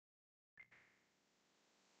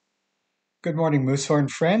Good morning, Moosehorn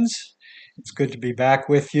friends. It's good to be back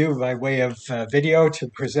with you by way of video to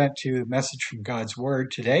present to you a message from God's Word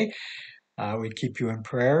today. We keep you in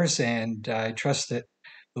prayers, and I trust that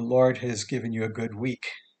the Lord has given you a good week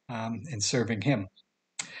in serving Him.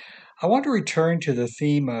 I want to return to the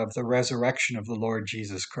theme of the resurrection of the Lord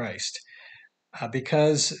Jesus Christ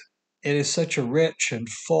because it is such a rich and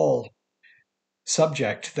full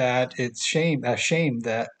subject that it's a shame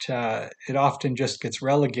that it often just gets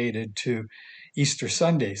relegated to Easter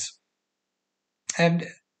Sundays. And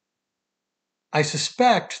I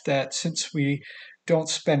suspect that since we don't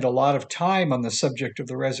spend a lot of time on the subject of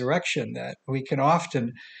the resurrection, that we can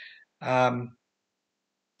often um,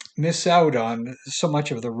 miss out on so much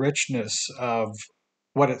of the richness of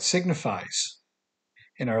what it signifies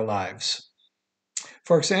in our lives.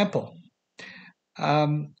 For example,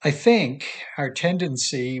 I think our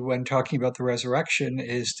tendency when talking about the resurrection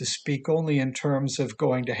is to speak only in terms of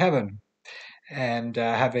going to heaven and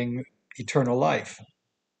having eternal life.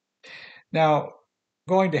 Now,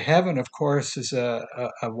 going to heaven, of course, is a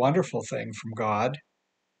wonderful thing from God,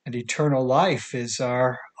 and eternal life is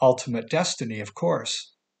our ultimate destiny, of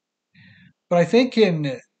course. But I think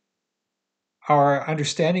in our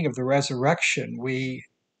understanding of the resurrection, we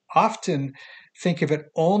often think of it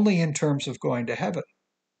only in terms of going to heaven,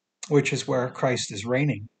 which is where Christ is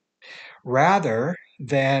reigning, rather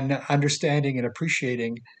than understanding and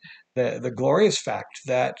appreciating the glorious fact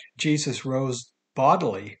that Jesus rose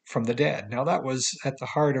bodily from the dead. Now, that was at the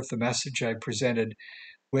heart of the message I presented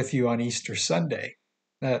with you on Easter Sunday,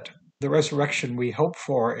 that the resurrection we hope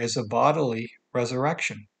for is a bodily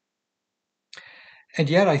resurrection. And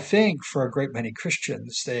yet, I think for a great many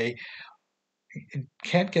Christians, they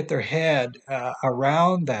can't get their head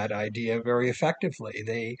around that idea very effectively.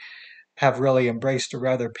 They have really embraced a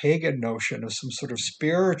rather pagan notion of some sort of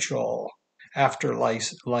spiritual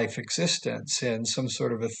afterlife existence in some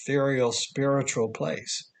sort of ethereal spiritual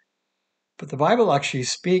place. But the Bible actually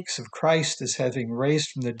speaks of Christ as having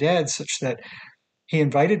raised from the dead such that he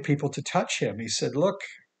invited people to touch him. He said, look,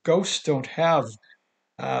 ghosts don't have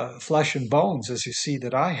flesh and bones as you see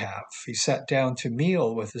that I have. He sat down to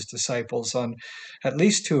meal with his disciples on at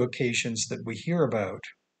least two occasions that we hear about.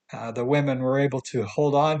 The women were able to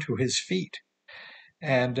hold on to his feet,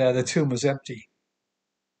 and the tomb was empty.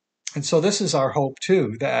 And so this is our hope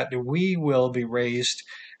too, that we will be raised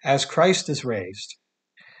as Christ is raised.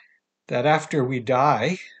 That after we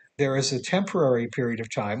die, there is a temporary period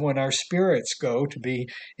of time when our spirits go to be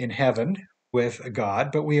in heaven with God,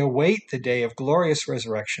 but we await the day of glorious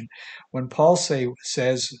resurrection when Paul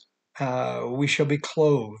says we shall be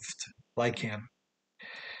clothed like him.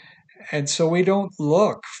 And so we don't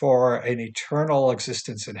look for an eternal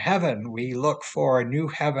existence in heaven. We look for a new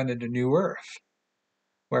heaven and a new earth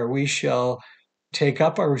where we shall take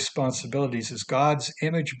up our responsibilities as God's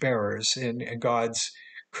image bearers in God's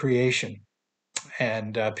creation.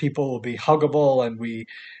 And people will be huggable, and we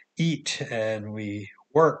eat and we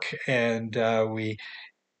work and we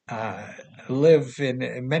live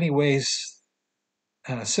in many ways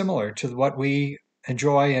similar to what we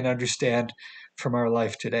enjoy and understand from our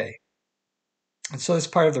life today. And so it's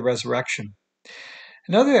part of the resurrection.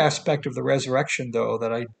 Another aspect of the resurrection, though,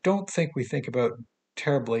 that I don't think we think about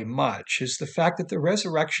terribly much is the fact that the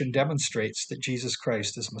resurrection demonstrates that Jesus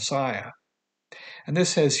Christ is Messiah. And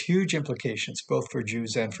this has huge implications both for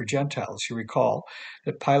Jews and for Gentiles. You recall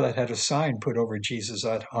that Pilate had a sign put over Jesus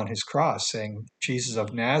on his cross saying, Jesus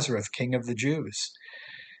of Nazareth, King of the Jews.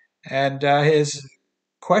 And his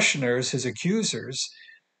questioners, his accusers,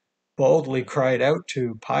 boldly cried out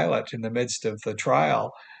to Pilate in the midst of the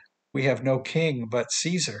trial, we have no king but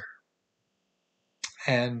Caesar.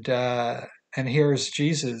 And here's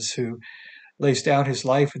Jesus who lays down his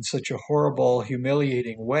life in such a horrible,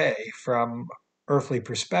 humiliating way from earthly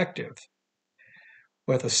perspective,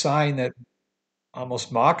 with a sign that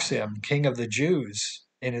almost mocks him, King of the Jews,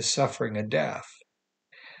 in his suffering and death.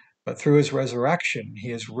 But through his resurrection,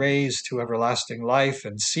 he is raised to everlasting life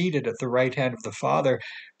and seated at the right hand of the Father,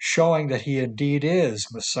 showing that he indeed is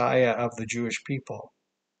Messiah of the Jewish people.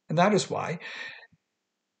 And that is why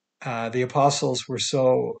the apostles were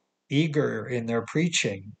so eager in their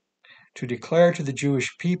preaching to declare to the Jewish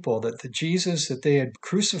people that the Jesus that they had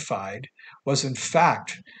crucified was in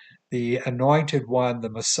fact the anointed one, the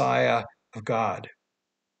Messiah of God,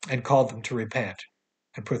 and called them to repent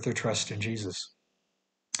and put their trust in Jesus.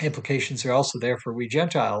 Implications are also there for we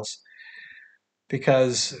Gentiles,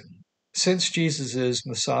 because since Jesus is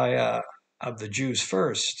Messiah of the Jews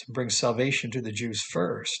first, brings salvation to the Jews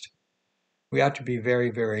first, we ought to be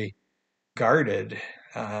very, very guarded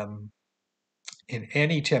in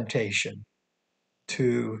any temptation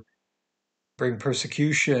to bring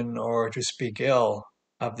persecution or to speak ill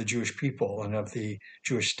of the Jewish people and of the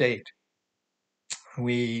Jewish state.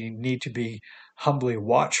 We need to be humbly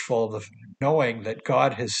watchful of knowing that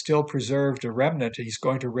God has still preserved a remnant. He's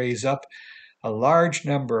going to raise up a large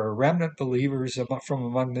number of remnant believers from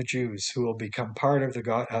among the Jews who will become part of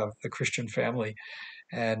the Christian family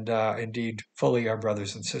and indeed fully our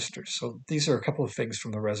brothers and sisters. So these are a couple of things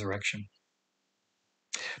from the resurrection.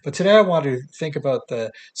 But today I want to think about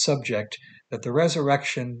the subject that the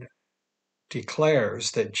resurrection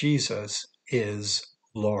declares that Jesus is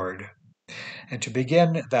Lord. And to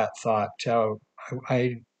begin that thought,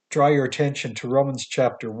 I draw your attention to Romans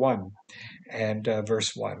chapter 1 and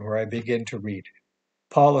verse 1, where I begin to read.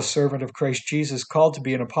 Paul, a servant of Christ Jesus, called to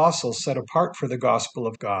be an apostle, set apart for the gospel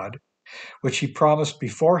of God, which he promised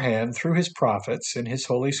beforehand through his prophets in his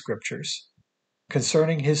holy scriptures,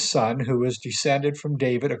 concerning his Son, who was descended from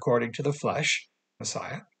David according to the flesh,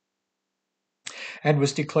 Messiah, and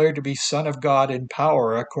was declared to be Son of God in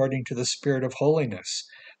power according to the Spirit of holiness,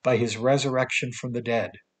 by his resurrection from the dead.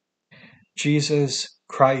 Jesus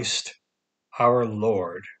Christ our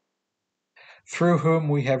Lord, through whom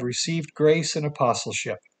we have received grace and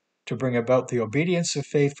apostleship to bring about the obedience of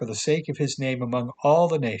faith for the sake of his name among all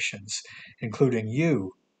the nations, including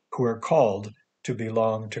you who are called to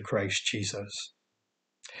belong to Christ Jesus.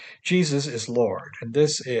 Jesus is Lord, and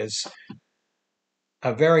this is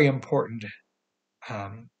a very important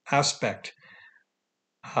aspect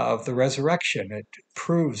of the resurrection. It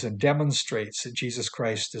proves and demonstrates that Jesus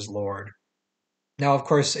Christ is Lord. Now, of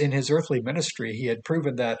course, in his earthly ministry, he had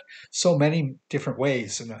proven that so many different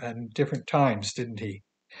ways and different times, didn't he?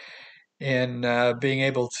 In being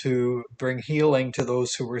able to bring healing to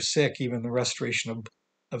those who were sick, even the restoration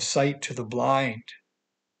of sight to the blind.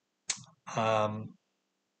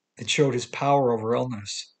 It showed his power over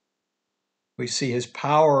illness. We see his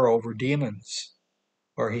power over demons,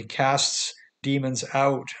 where he casts demons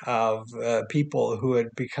out of people who had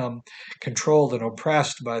become controlled and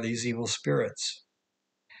oppressed by these evil spirits.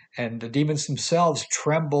 And the demons themselves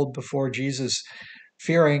trembled before Jesus,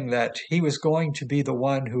 fearing that he was going to be the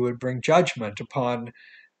one who would bring judgment upon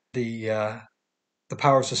the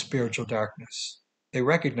powers of spiritual darkness. They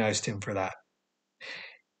recognized him for that.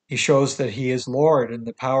 He shows that he is Lord in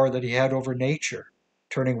the power that he had over nature,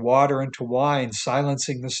 turning water into wine,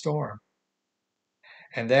 silencing the storm.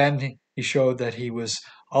 And then he showed that he was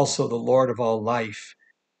also the Lord of all life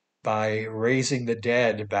by raising the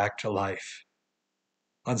dead back to life.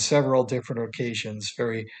 On several different occasions,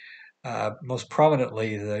 most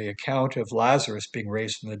prominently, the account of Lazarus being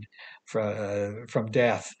raised from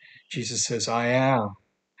death. Jesus says, I am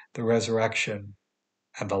the resurrection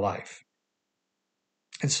and the life.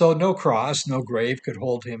 And so no cross, no grave could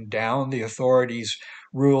hold him down. The authorities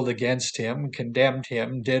ruled against him, condemned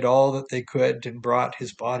him, did all that they could, and brought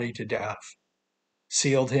his body to death.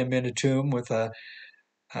 Sealed him in a tomb with a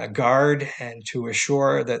guard and to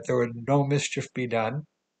assure that there would no mischief be done.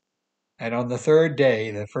 And on the third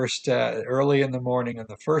day, early in the morning, on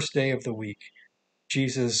the first day of the week,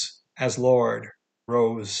 Jesus, as Lord,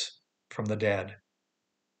 rose from the dead.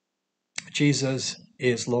 Jesus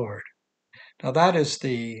is Lord. Now that is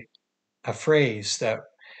a phrase that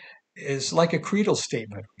is like a creedal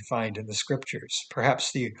statement we find in the scriptures,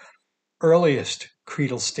 perhaps the earliest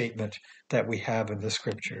creedal statement that we have in the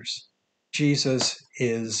scriptures. Jesus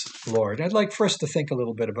is Lord. I'd like for us to think a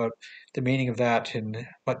little bit about the meaning of that and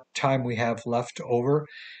what time we have left over,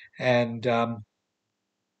 and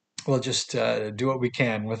we'll just do what we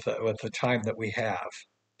can with the time that we have.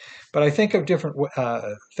 But I think of different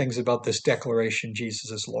things about this declaration, Jesus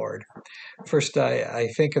is Lord. First, I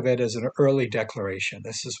think of it as an early declaration.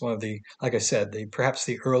 This is one of the, like I said, perhaps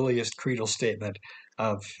the earliest creedal statement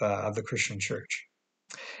of the Christian church.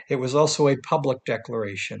 It was also a public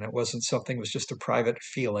declaration. It wasn't something that was just a private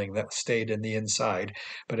feeling that stayed in the inside,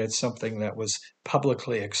 but it's something that was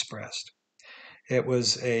publicly expressed. It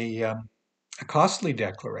was a costly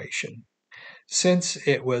declaration, since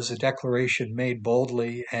it was a declaration made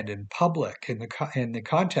boldly and in public in the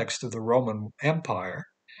context of the Roman Empire.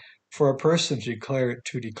 For a person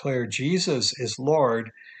to declare Jesus is Lord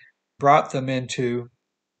brought them into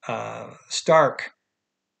stark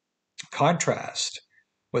contrast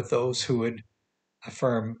with those who would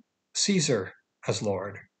affirm Caesar as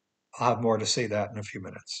Lord. I'll have more to say that in a few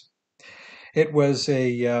minutes. It was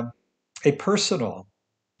a personal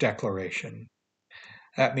declaration.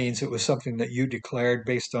 That means it was something that you declared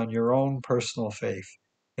based on your own personal faith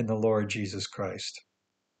in the Lord Jesus Christ.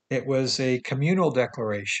 It was a communal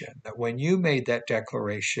declaration, that when you made that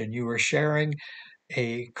declaration, you were sharing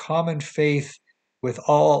a common faith with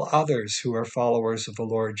all others who are followers of the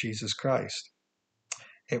Lord Jesus Christ.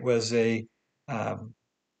 It was a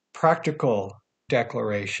practical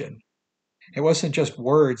declaration. It wasn't just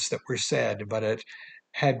words that were said, but it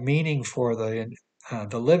had meaning for the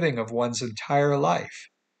living of one's entire life.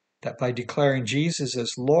 That by declaring Jesus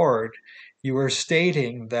as Lord, you are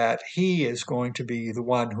stating that He is going to be the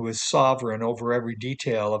one who is sovereign over every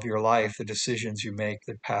detail of your life, the decisions you make,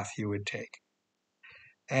 the path you would take.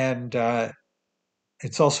 And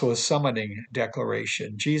it's also a summoning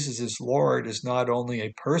declaration. Jesus is Lord is not only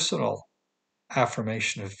a personal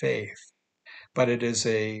affirmation of faith, but it is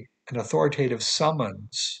an authoritative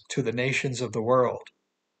summons to the nations of the world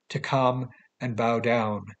to come and bow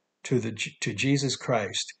down to Jesus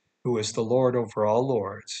Christ, who is the Lord over all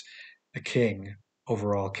lords, the King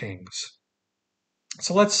over all kings.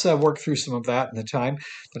 So let's work through some of that in the time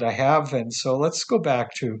that I have. And so let's go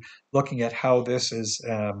back to looking at how this is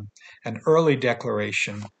an early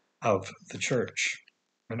declaration of the church,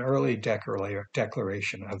 an early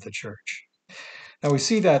declaration of the church. Now we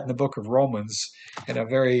see that in the book of Romans in a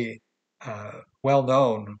very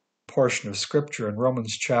well-known portion of Scripture in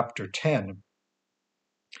Romans chapter 10.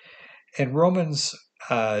 In Romans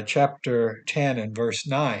chapter 10 and verse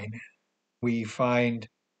 9, we find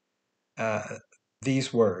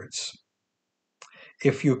these words.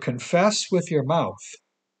 If you confess with your mouth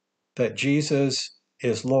that Jesus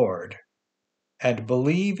is Lord and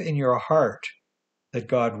believe in your heart that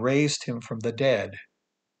God raised him from the dead,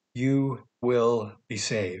 you will be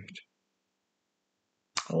saved.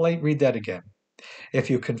 I'll read that again. If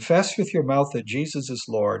you confess with your mouth that Jesus is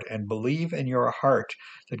Lord and believe in your heart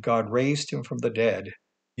that God raised him from the dead,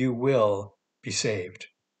 you will be saved.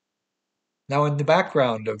 Now, in the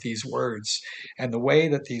background of these words and the way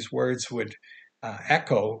that these words would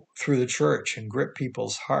echo through the church and grip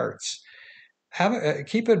people's hearts,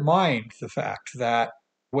 keep in mind the fact that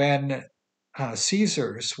when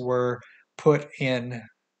Caesars were put in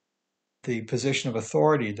the position of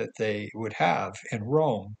authority that they would have in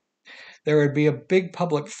Rome, there would be a big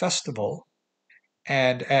public festival.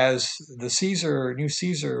 And as the new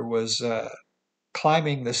Caesar was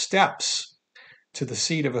climbing the steps to the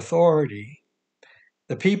seat of authority,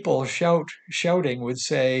 the people shouting would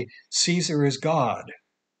say, Caesar is God,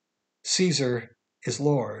 Caesar is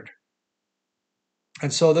Lord.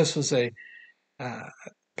 And so this was a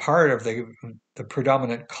part of the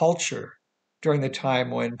predominant culture during the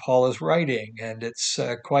time when Paul is writing. And it's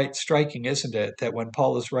quite striking, isn't it, that when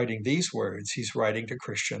Paul is writing these words, he's writing to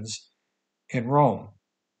Christians in Rome.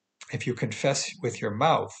 If you confess with your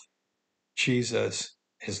mouth, Jesus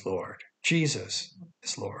is Lord. Jesus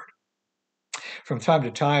is Lord. From time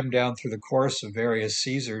to time, down through the course of various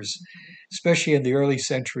Caesars, especially in the early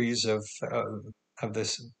centuries of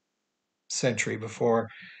this century before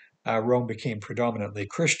Rome became predominantly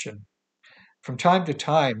Christian, from time to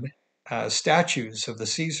time, statues of the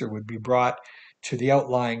Caesar would be brought to the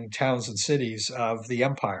outlying towns and cities of the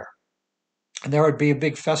empire. And there would be a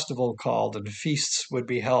big festival called, and feasts would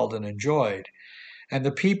be held and enjoyed. And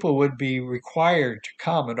the people would be required to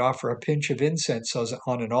come and offer a pinch of incense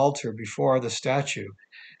on an altar before the statue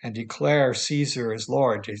and declare Caesar as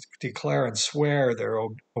Lord, to declare and swear their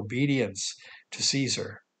obedience to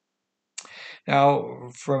Caesar.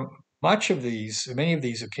 Now, for many of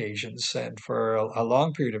these occasions, and for a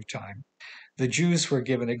long period of time, the Jews were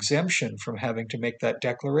given exemption from having to make that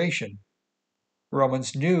declaration.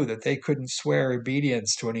 Romans knew that they couldn't swear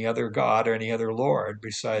obedience to any other god or any other Lord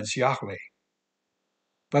besides Yahweh.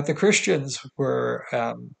 But the Christians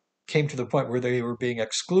came to the point where they were being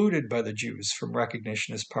excluded by the Jews from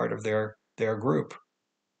recognition as part of their group.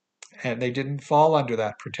 And they didn't fall under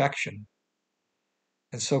that protection.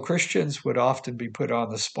 And so Christians would often be put on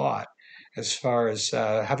the spot as far as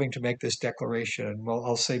having to make this declaration. And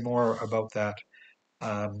I'll say more about that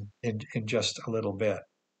in just a little bit.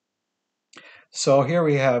 So here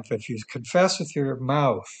we have, if you confess with your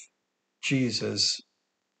mouth, Jesus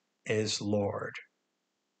is Lord.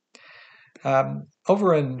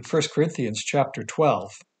 Over in 1 Corinthians chapter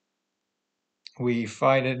 12, we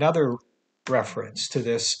find another reference to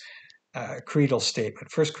this creedal statement.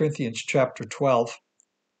 1 Corinthians chapter 12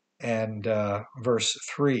 and verse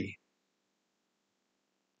 3.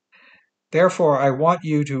 Therefore, I want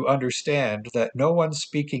you to understand that no one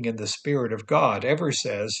speaking in the Spirit of God ever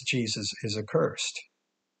says Jesus is accursed.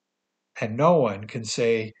 And no one can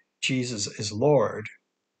say Jesus is Lord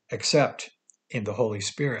except in the Holy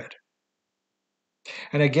Spirit.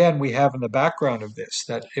 And again, we have in the background of this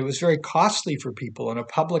that it was very costly for people on a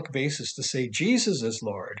public basis to say Jesus is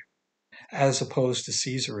Lord as opposed to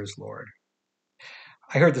Caesar is Lord.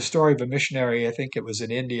 I heard the story of a missionary, I think it was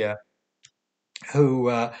in India,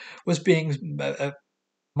 who was being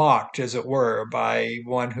mocked, as it were, by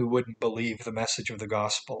one who wouldn't believe the message of the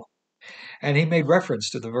gospel. And he made reference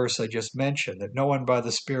to the verse I just mentioned, that no one by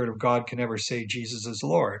the Spirit of God can ever say Jesus is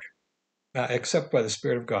Lord, except by the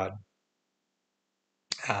Spirit of God.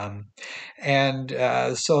 Um,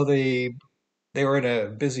 so they were in a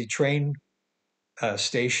busy train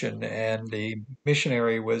station, and the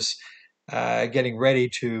missionary was getting ready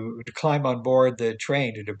to climb on board the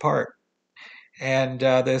train to depart. And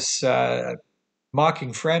this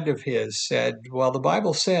mocking friend of his said, "Well, the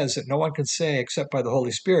Bible says that no one can say except by the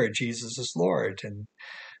Holy Spirit, Jesus is Lord." And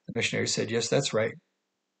the missionary said, "Yes, that's right."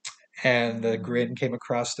 And the grin came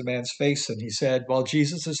across the man's face, and he said, "Well,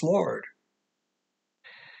 Jesus is Lord."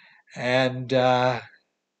 And the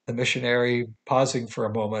missionary, pausing for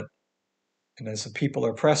a moment, and as the people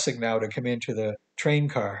are pressing now to come into the train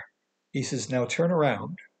car, he says, "Now turn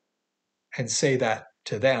around and say that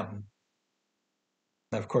to them."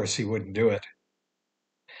 And of course, he wouldn't do it.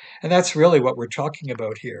 And that's really what we're talking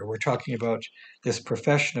about here. We're talking about this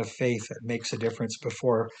profession of faith that makes a difference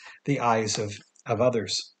before the eyes of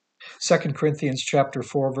others. 2 Corinthians chapter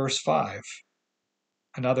 4, verse 5.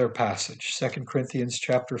 Another passage, 2 Corinthians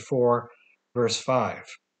chapter 4, verse 5.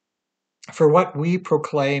 For what we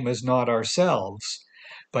proclaim is not ourselves,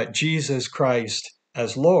 but Jesus Christ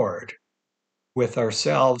as Lord, with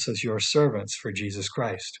ourselves as your servants for Jesus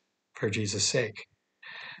Christ, for Jesus' sake.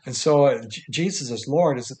 And so Jesus as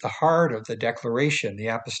Lord is at the heart of the declaration, the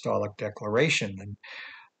apostolic declaration. And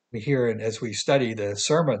we hear, and as we study the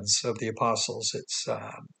sermons of the apostles, it's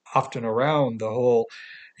often around the whole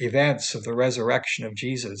events of the resurrection of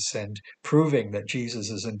Jesus and proving that Jesus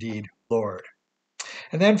is indeed Lord.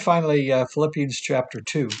 And then finally, Philippians chapter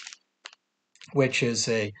 2, which is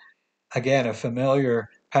again a familiar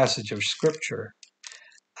passage of Scripture,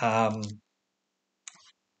 um,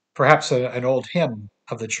 perhaps an old hymn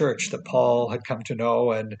of the church that Paul had come to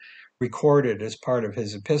know and recorded as part of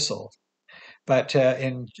his epistle. But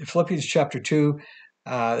in Philippians chapter 2,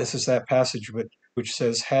 this is that passage which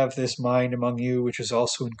says, "Have this mind among you, which is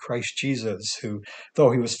also in Christ Jesus, who,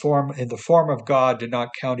 though he was in the form of God, did not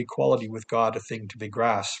count equality with God a thing to be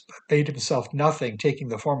grasped, but made himself nothing, taking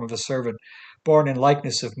the form of a servant, born in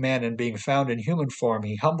likeness of men, and being found in human form,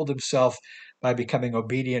 he humbled himself by becoming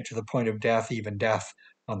obedient to the point of death, even death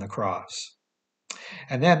on the cross."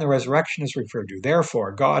 And then the resurrection is referred to.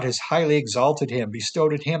 "Therefore, God has highly exalted him,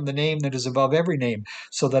 bestowed on him the name that is above every name,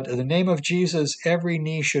 so that at the name of Jesus every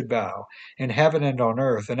knee should bow, in heaven and on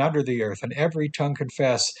earth and under the earth, and every tongue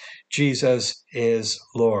confess Jesus is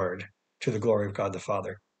Lord, to the glory of God the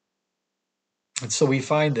Father." And so we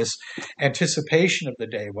find this anticipation of the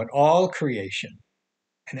day when all creation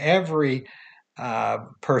and every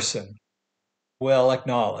person will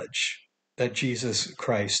acknowledge that Jesus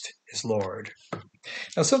Christ is Lord.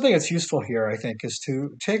 Now, something that's useful here, I think, is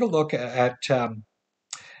to take a look at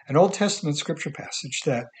an Old Testament scripture passage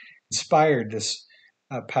that inspired this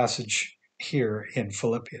passage here in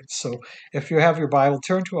Philippians. So if you have your Bible,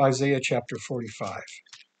 turn to Isaiah chapter 45.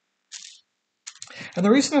 And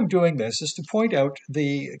the reason I'm doing this is to point out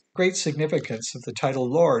the great significance of the title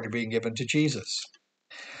Lord being given to Jesus.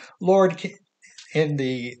 Lord, in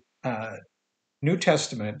the New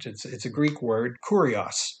Testament, it's a Greek word,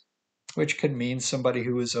 kurios, which can mean somebody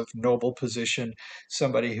who is of noble position,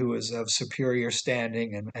 somebody who is of superior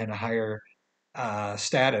standing and a higher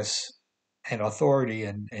status and authority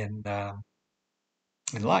in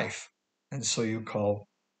life. And so you call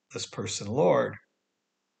this person Lord.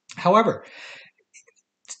 However,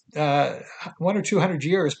 100 or 200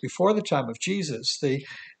 years before the time of Jesus, the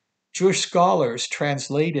Jewish scholars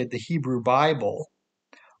translated the Hebrew Bible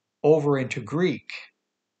over into Greek.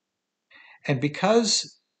 And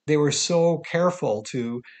because they were so careful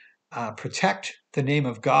to protect the name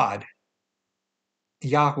of God,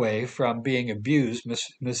 Yahweh, from being abused,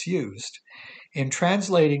 misused, in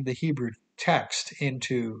translating the Hebrew text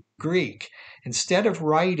into Greek, instead of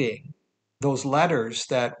writing those letters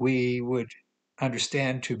that we would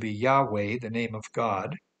understand to be Yahweh, the name of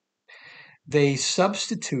God, they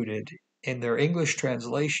substituted in their English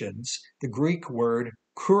translations the Greek word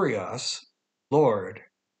kurios, Lord.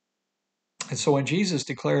 And so when Jesus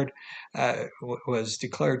was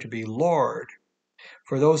declared to be Lord,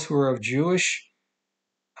 for those who are of Jewish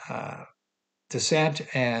descent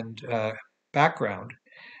and background,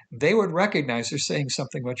 they would recognize they're saying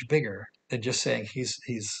something much bigger than just saying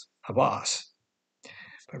he's a boss.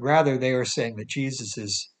 But rather they are saying that Jesus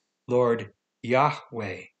is Lord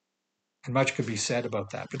Yahweh. And much could be said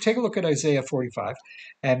about that. But take a look at Isaiah 45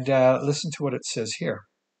 and listen to what it says here.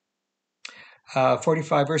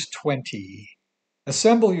 45 verse 20.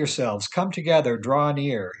 Assemble yourselves, come together, draw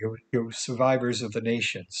near, you survivors of the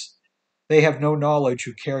nations. They have no knowledge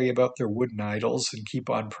who carry about their wooden idols and keep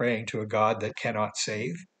on praying to a God that cannot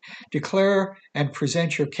save. Declare and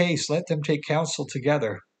present your case. Let them take counsel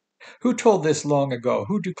together. Who told this long ago?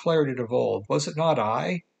 Who declared it of old? Was it not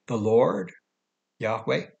I, the Lord,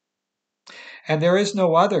 Yahweh? And there is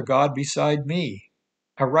no other God beside me,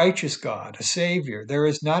 a righteous God, a Savior. There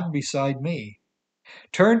is none beside me.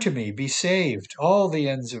 Turn to me, be saved, all the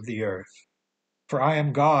ends of the earth. For I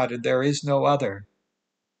am God, and there is no other.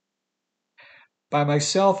 By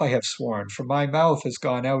myself I have sworn, for my mouth has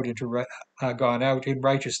gone out in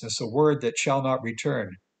righteousness, a word that shall not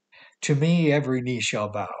return. To me every knee shall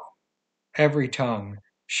bow, every tongue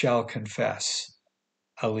shall confess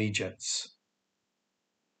allegiance.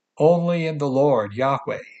 Only in the Lord,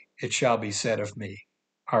 Yahweh, it shall be said of me,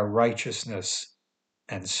 are righteousness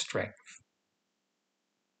and strength.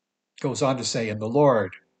 Goes on to say, in the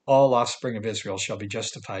Lord, all offspring of Israel shall be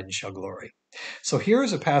justified and shall glory. So here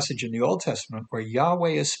is a passage in the Old Testament where Yahweh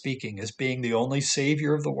is speaking as being the only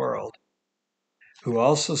Savior of the world, who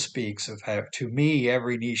also speaks of how, to me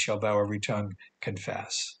every knee shall bow, every tongue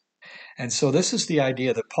confess. And so this is the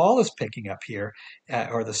idea that Paul is picking up here,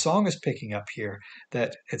 or the song is picking up here,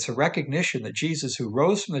 that it's a recognition that Jesus, who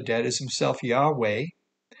rose from the dead, is himself Yahweh,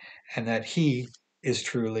 and that he is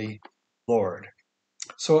truly Lord.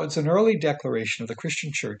 So it's an early declaration of the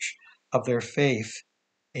Christian church of their faith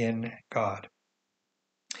in God.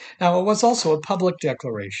 Now, it was also a public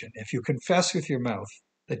declaration. If you confess with your mouth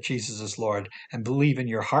that Jesus is Lord and believe in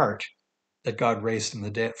your heart that God raised him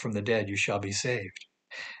from the dead, you shall be saved.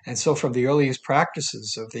 And so from the earliest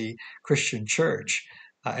practices of the Christian church,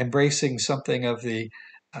 embracing something of the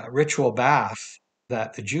ritual bath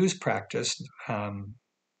that the Jews practiced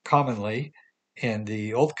commonly in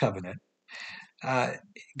the Old Covenant,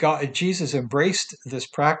 Jesus embraced this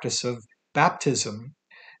practice of baptism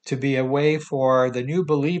to be a way for the new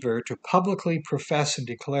believer to publicly profess and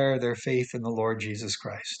declare their faith in the Lord Jesus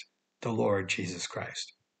Christ, the Lord Jesus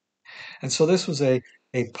Christ. And so this was a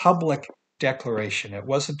public declaration. It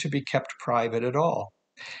wasn't to be kept private at all.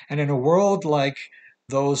 And in a world like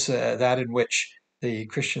those that in which the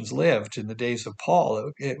Christians lived in the days of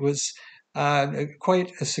Paul, it was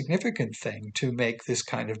quite a significant thing to make this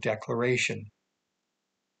kind of declaration.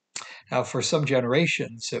 Now, for some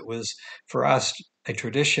generations, it was for us a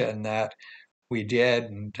tradition that we did,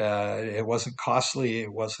 and it wasn't costly,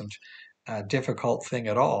 it wasn't a difficult thing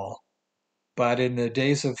at all. But in the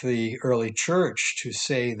days of the early church, to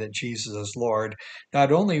say that Jesus is Lord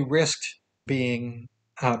not only risked being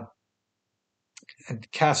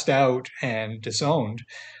cast out and disowned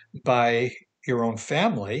by your own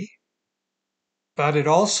family, but it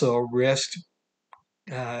also risked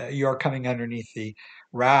you're coming underneath the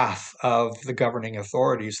wrath of the governing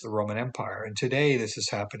authorities of the Roman Empire. And today this is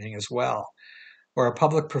happening as well, where a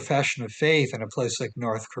public profession of faith in a place like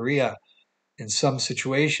North Korea, in some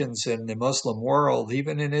situations in the Muslim world,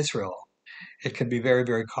 even in Israel, it can be very,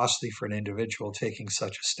 very costly for an individual taking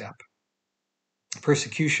such a step.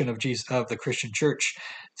 Persecution of the Christian church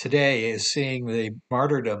today is seeing the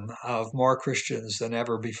martyrdom of more Christians than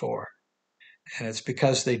ever before. And it's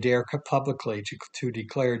because they dare publicly to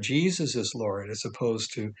declare Jesus as Lord as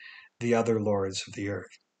opposed to the other lords of the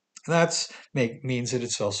earth. That means that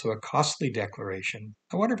it's also a costly declaration.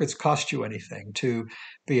 I wonder if it's cost you anything to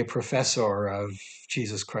be a professor of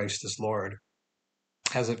Jesus Christ as Lord.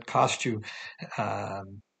 Has it cost you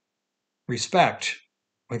respect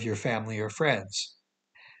with your family or friends?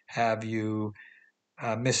 Have you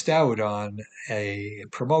missed out on a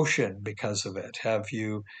promotion because of it? Have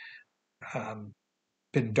you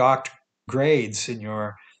been docked grades in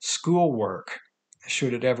your schoolwork,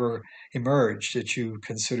 should it ever emerge that you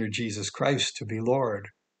consider Jesus Christ to be Lord?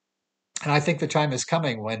 And I think the time is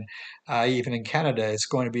coming when, even in Canada, it's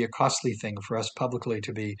going to be a costly thing for us publicly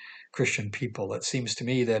to be Christian people. It seems to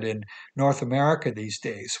me that in North America these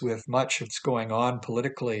days, with much that's going on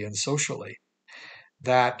politically and socially,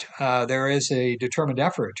 that there is a determined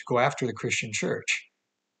effort to go after the Christian church.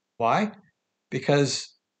 Why?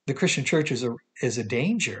 Because the Christian church is a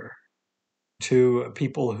danger to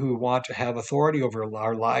people who want to have authority over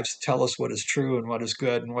our lives, to tell us what is true and what is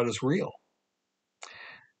good and what is real.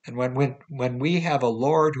 And when we have a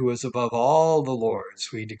Lord who is above all the lords,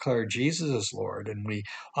 we declare Jesus as Lord, and we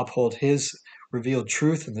uphold his revealed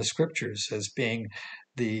truth in the scriptures as being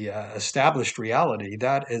the established reality,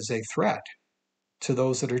 that is a threat to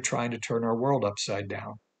those that are trying to turn our world upside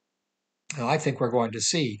down. And I think we're going to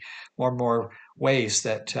see more and more ways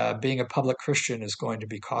that being a public Christian is going to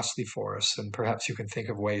be costly for us, and perhaps you can think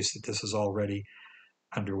of ways that this is already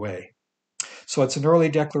underway. So it's an early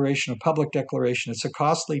declaration, a public declaration. It's a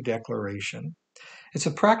costly declaration. It's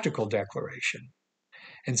a practical declaration.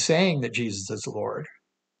 In saying that Jesus is Lord,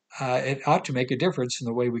 it ought to make a difference in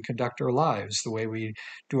the way we conduct our lives, the way we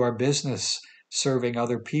do our business, serving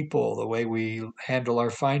other people, the way we handle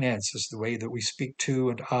our finances, the way that we speak to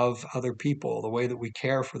and of other people, the way that we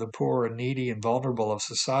care for the poor and needy and vulnerable of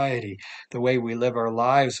society, the way we live our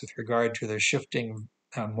lives with regard to the shifting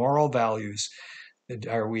moral values.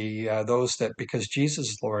 Are we those that, because Jesus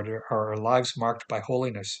is Lord, are our lives marked by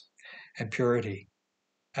holiness and purity?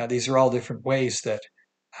 These are all different ways that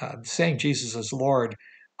saying Jesus is Lord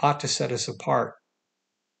ought to set us apart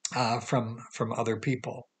from other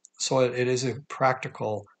people. So it is a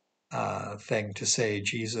practical thing to say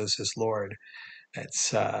Jesus is Lord. It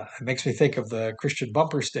makes me think of the Christian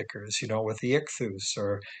bumper stickers, with the ichthus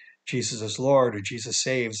or Jesus is Lord or Jesus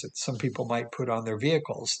saves that some people might put on their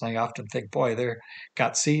vehicles. And I often think, boy, they're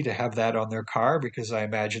gutsy to have that on their car, because I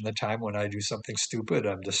imagine the time when I do something stupid,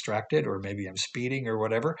 I'm distracted, or maybe I'm speeding or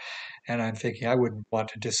whatever. And I'm thinking I wouldn't want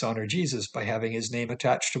to dishonor Jesus by having his name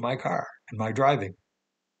attached to my car and my driving.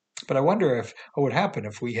 But I wonder what would happen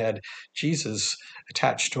if we had Jesus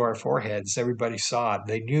attached to our foreheads. Everybody saw it.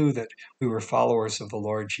 They knew that we were followers of the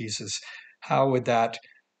Lord Jesus. How would that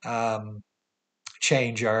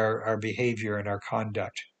change our behavior and our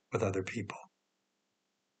conduct with other people?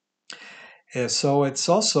 So it's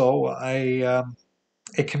also a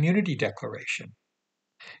community declaration.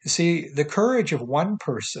 You see, the courage of one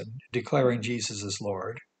person declaring Jesus as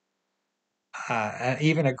Lord,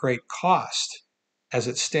 even at great cost, as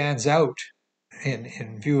it stands out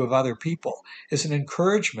in view of other people, is an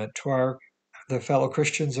encouragement to the fellow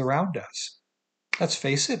Christians around us. Let's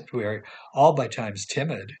face it, we're all by times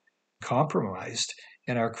timid, compromised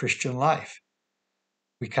in our Christian life.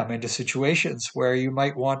 We come into situations where you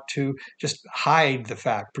might want to just hide the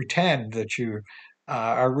fact, pretend that you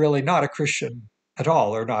are really not a Christian at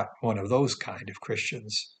all, or not one of those kind of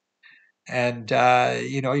Christians. And,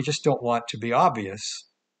 you just don't want to be obvious.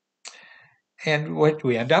 And what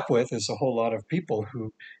we end up with is a whole lot of people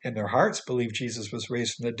who, in their hearts, believe Jesus was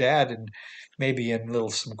raised from the dead, and maybe in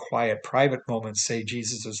some quiet, private moments say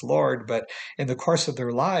Jesus is Lord, but in the course of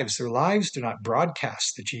their lives do not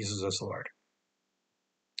broadcast that Jesus is Lord.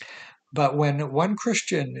 But when one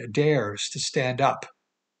Christian dares to stand up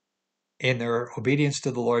in their obedience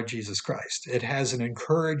to the Lord Jesus Christ, it has an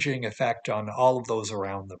encouraging effect on all of those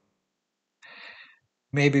around them.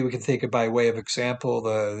 Maybe we can think of, by way of example,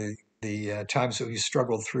 the times that we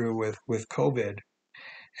struggled through with COVID.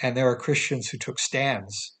 And there are Christians who took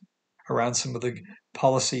stands around some of the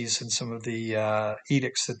policies and some of the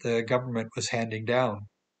edicts that the government was handing down.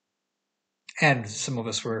 And some of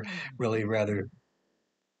us were really rather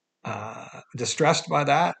distressed by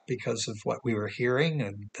that because of what we were hearing,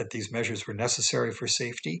 and that these measures were necessary for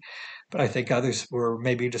safety. But I think others were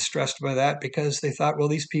maybe distressed by that because they thought, well,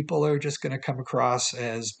 these people are just going to come across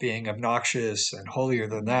as being obnoxious and holier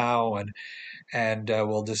than thou, and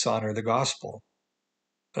will dishonor the gospel.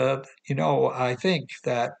 But, I think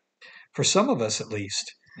that for some of us at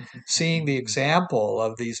least, seeing the example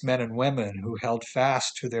of these men and women who held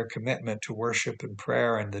fast to their commitment to worship and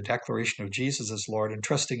prayer and the declaration of Jesus as Lord, and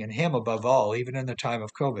trusting in him above all, even in the time of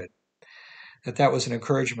COVID, that was an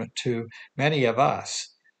encouragement to many of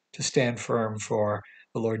us to stand firm for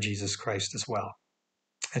the Lord Jesus Christ as well.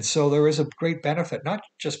 And so there is a great benefit, not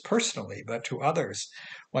just personally, but to others,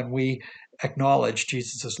 when we acknowledge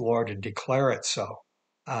Jesus as Lord and declare it so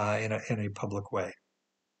in a public way.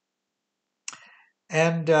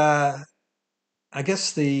 And I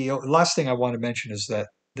guess the last thing I want to mention is that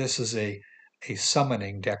this is a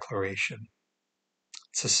summoning declaration.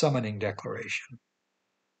 It's a summoning declaration.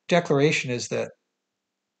 Declaration is that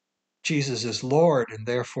Jesus is Lord, and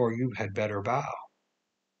therefore you had better bow.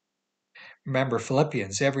 Remember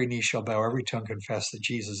Philippians, every knee shall bow, every tongue confess that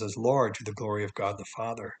Jesus is Lord, to the glory of God the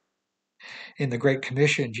Father. In the Great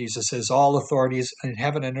Commission, Jesus says, all authorities in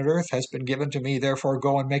heaven and on earth has been given to me, therefore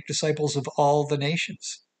go and make disciples of all the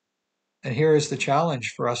nations. And here is the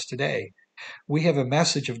challenge for us today. We have a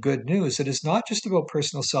message of good news that is not just about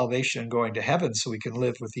personal salvation and going to heaven so we can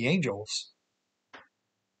live with the angels.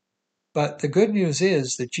 But the good news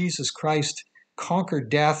is that Jesus Christ conquered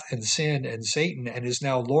death and sin and Satan, and is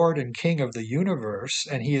now Lord and King of the universe,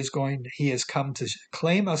 and he has come to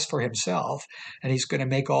claim us for himself, and he's going to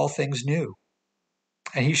make all things new.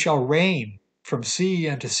 And he shall reign from sea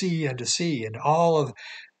unto sea unto sea, and all of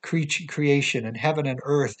creation and heaven and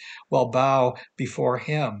earth will bow before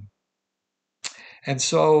him. And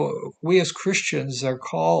so we as Christians are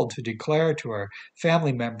called to declare to our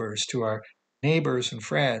family members, to our neighbors and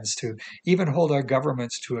friends, to even hold our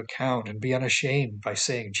governments to account and be unashamed by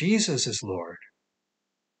saying, Jesus is Lord.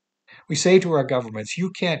 We say to our governments,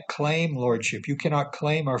 you can't claim lordship. You cannot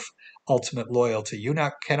claim our ultimate loyalty.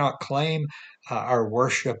 Cannot claim our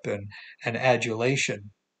worship and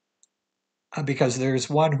adulation because there's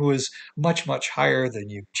one who is much, much higher than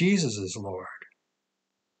you. Jesus is Lord.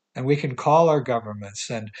 And we can call our governments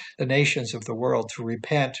and the nations of the world to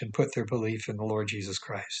repent and put their belief in the Lord Jesus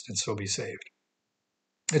Christ and so be saved.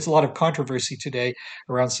 There's a lot of controversy today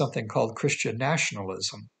around something called Christian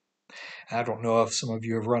nationalism. I don't know if some of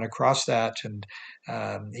you have run across that, and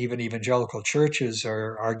even evangelical churches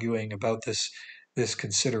are arguing about this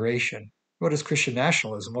consideration. What is Christian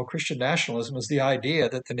nationalism? Well, Christian nationalism is the idea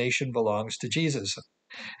that the nation belongs to Jesus.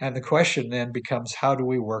 And the question then becomes, how do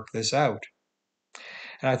we work this out?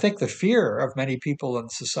 And I think the fear of many people in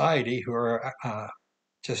society who are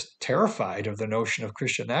just terrified of the notion of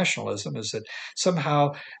Christian nationalism is that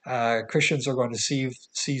somehow Christians are going to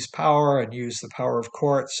seize power and use the power of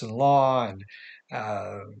courts and law and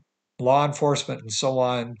law enforcement and so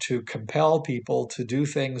on to compel people to do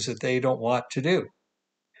things that they don't want to do,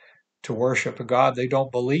 to worship a God they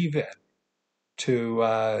don't believe in,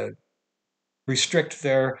 to restrict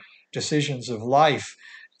their decisions of life,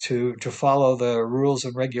 to follow the rules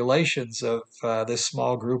and regulations of this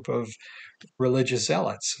small group of religious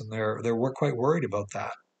zealots, and they're quite worried about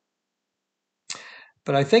that.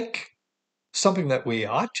 But I think something that we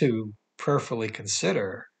ought to prayerfully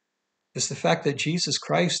consider is the fact that Jesus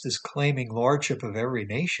Christ is claiming lordship of every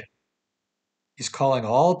nation. He's calling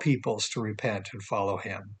all peoples to repent and follow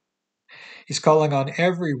him. He's calling on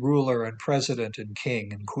every ruler and president and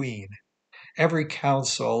king and queen, every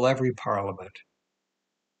council, every parliament,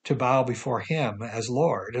 to bow before him as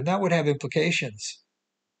Lord, and that would have implications.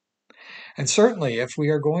 And certainly, if we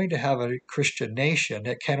are going to have a Christian nation,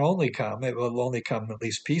 it will only come at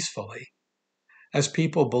least peacefully, as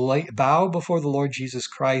people bow before the Lord Jesus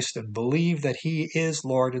Christ and believe that he is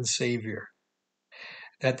Lord and Savior,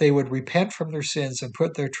 that they would repent from their sins and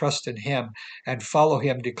put their trust in him and follow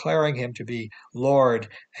him, declaring him to be Lord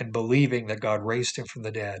and believing that God raised him from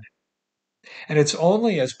the dead. And it's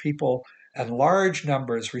only as people in large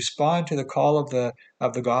numbers respond to the call of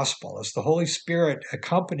the gospel, as the Holy Spirit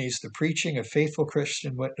accompanies the preaching of faithful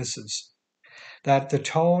Christian witnesses, that the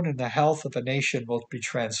tone and the health of a nation will be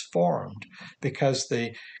transformed, because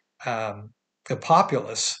the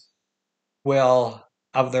populace will,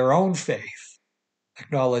 of their own faith,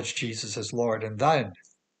 acknowledge Jesus as Lord, and then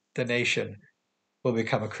the nation will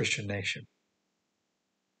become a Christian nation.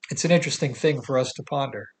 It's an interesting thing for us to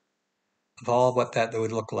ponder, of all what that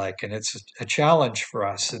would look like. And it's a challenge for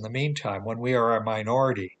us in the meantime, when we are a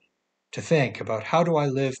minority, to think about, how do I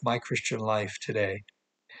live my Christian life today?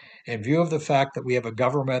 In view of the fact that we have a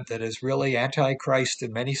government that is really anti-Christ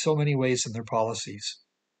in so many ways in their policies.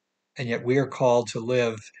 And yet we are called to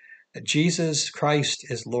live that Jesus Christ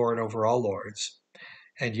is Lord over all lords,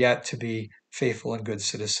 and yet to be faithful and good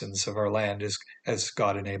citizens of our land as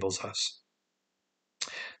God enables us.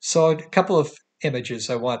 So a couple of images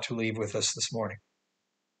I want to leave with us this morning.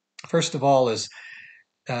 First of all is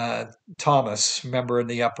Thomas, remember, in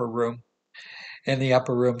the upper room. In the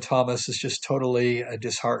upper room, Thomas is just totally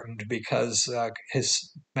disheartened because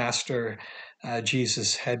his master,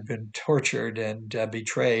 Jesus, had been tortured and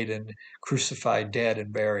betrayed and crucified, dead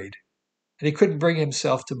and buried. And he couldn't bring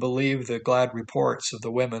himself to believe the glad reports of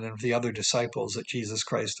the women and of the other disciples that Jesus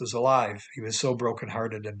Christ was alive. He was so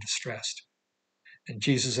brokenhearted and distressed. And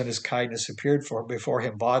Jesus, in his kindness, appeared before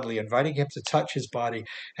him bodily, inviting him to touch his body.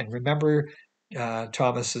 And remember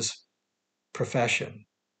Thomas's profession,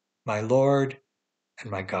 my Lord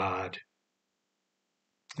and my God.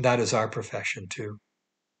 That is our profession too.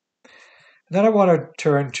 And then I want to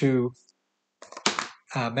turn to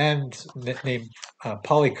a man named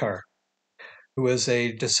Polycarp, who was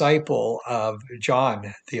a disciple of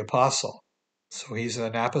John the Apostle. So he's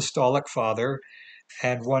an apostolic father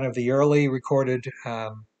and one of the early recorded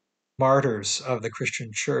martyrs of the Christian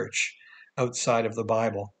church outside of the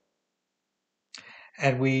Bible.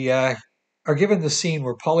 And we are given the scene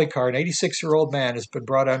where Polycarp, an 86-year-old man, has been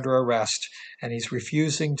brought under arrest, and he's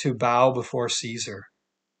refusing to bow before Caesar.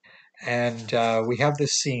 And we have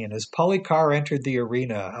this scene. As Polycarp entered the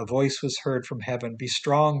arena, a voice was heard from heaven, "Be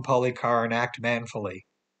strong, Polycarp, and act manfully."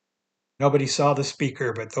 Nobody saw the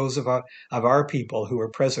speaker, but those of our people who were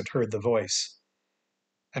present heard the voice.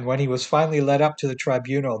 And when he was finally led up to the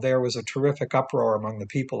tribunal, there was a terrific uproar among the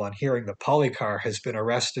people on hearing that Polycarp has been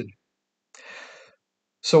arrested.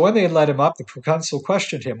 So when they had led him up, the proconsul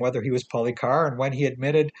questioned him whether he was Polycarp, and when he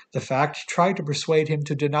admitted the fact, he tried to persuade him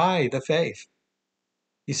to deny the faith.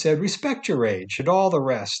 He said, respect your age, and all the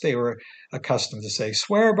rest. They were accustomed to say,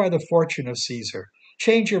 swear by the fortune of Caesar.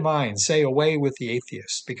 Change your mind, say away with the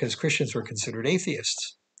atheists, because Christians were considered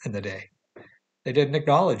atheists in the day. They didn't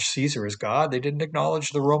acknowledge Caesar as God. They didn't acknowledge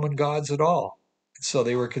the Roman gods at all. So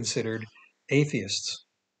they were considered atheists.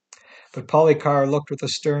 But Polycarp looked with a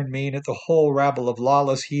stern mien at the whole rabble of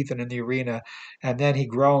lawless heathen in the arena, and then he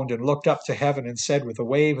groaned and looked up to heaven and said with a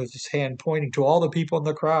wave of his hand pointing to all the people in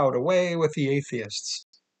the crowd, away with the atheists.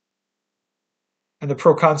 And the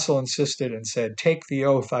proconsul insisted and said, take the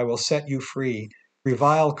oath, I will set you free.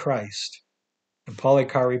 Revile Christ. And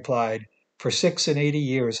Polycarp replied, for 86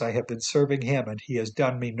 years I have been serving him, and he has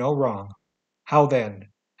done me no wrong. How then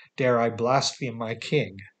dare I blaspheme my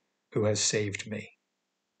king who has saved me?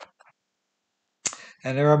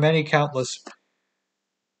 And there are many countless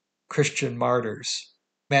Christian martyrs,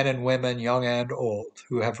 men and women, young and old,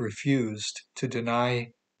 who have refused to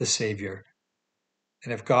deny the Savior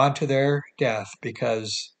and have gone to their death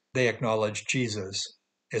because they acknowledge Jesus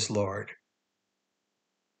is Lord.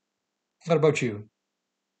 What about you?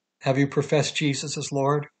 Have you professed Jesus as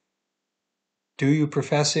Lord? Do you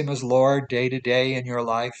profess him as Lord day to day in your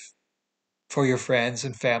life for your friends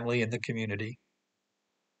and family in the community?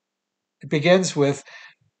 It begins with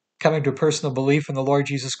coming to personal belief in the Lord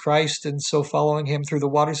Jesus Christ and so following him through the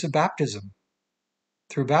waters of baptism.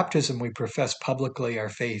 Through baptism, we profess publicly our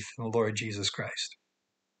faith in the Lord Jesus Christ.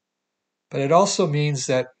 But it also means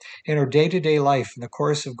that in our day-to-day life, in the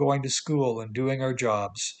course of going to school and doing our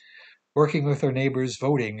jobs, working with our neighbors,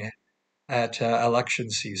 voting at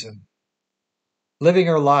election season, living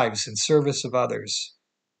our lives in service of others,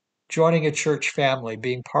 joining a church family,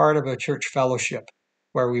 being part of a church fellowship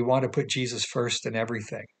where we want to put Jesus first in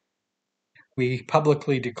everything. We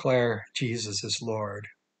publicly declare Jesus as Lord.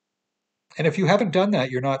 And if you haven't done that,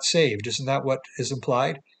 you're not saved. Isn't that what is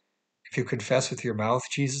implied? If you confess with your mouth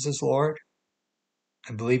Jesus is Lord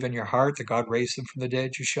and believe in your heart that God raised him from the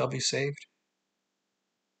dead, you shall be saved.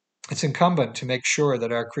 It's incumbent to make sure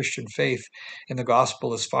that our Christian faith in the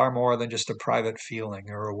gospel is far more than just a private feeling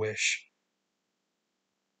or a wish.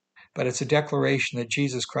 But it's a declaration that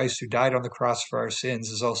Jesus Christ, who died on the cross for our sins,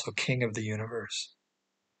 is also King of the universe.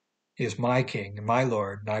 He is my King and my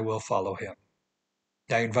Lord, and I will follow him.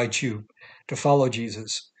 I invite you to follow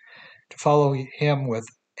Jesus, to follow him with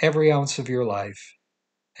every ounce of your life,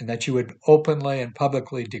 and that you would openly and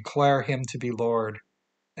publicly declare him to be Lord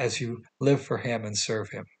as you live for him and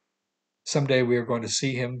serve him. Someday we are going to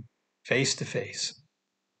see him face to face,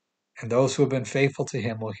 and those who have been faithful to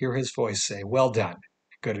him will hear his voice say, well done,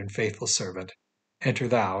 good and faithful servant. Enter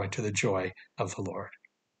thou into the joy of the Lord.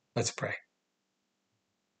 Let's pray.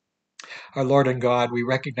 Our Lord and God, we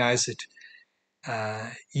recognize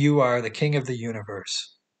that you are the King of the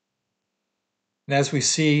universe. And as we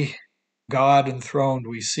see God enthroned,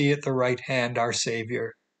 we see at the right hand our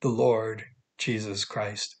Savior, the Lord Jesus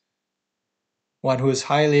Christ, one who is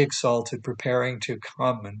highly exalted, preparing to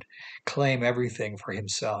come and claim everything for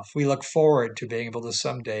himself. We look forward to being able to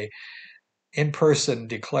someday, in person,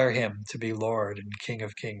 declare him to be Lord and King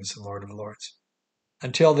of Kings and Lord of Lords.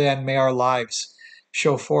 Until then, may our lives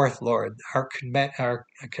show forth, Lord, our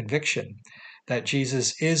conviction that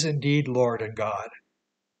Jesus is indeed Lord and God,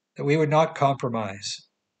 that we would not compromise,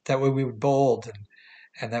 that we would be bold,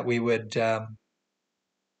 and that we would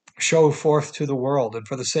show forth to the world, and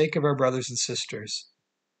for the sake of our brothers and sisters,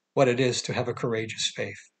 what it is to have a courageous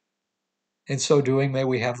faith. In so doing, may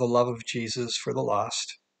we have the love of Jesus for the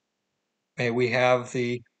lost. May we have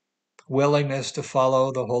the willingness to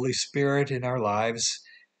follow the Holy Spirit in our lives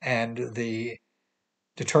and the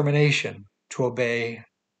determination to obey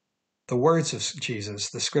the words of Jesus,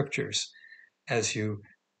 the scriptures, as you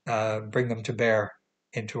bring them to bear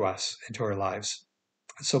into us, into our lives.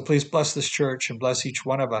 So please bless this church and bless each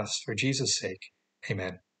one of us for Jesus' sake.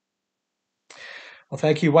 Amen. Well,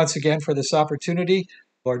 thank you once again for this opportunity.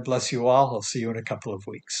 Lord bless you all. I'll see you in a couple of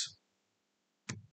weeks.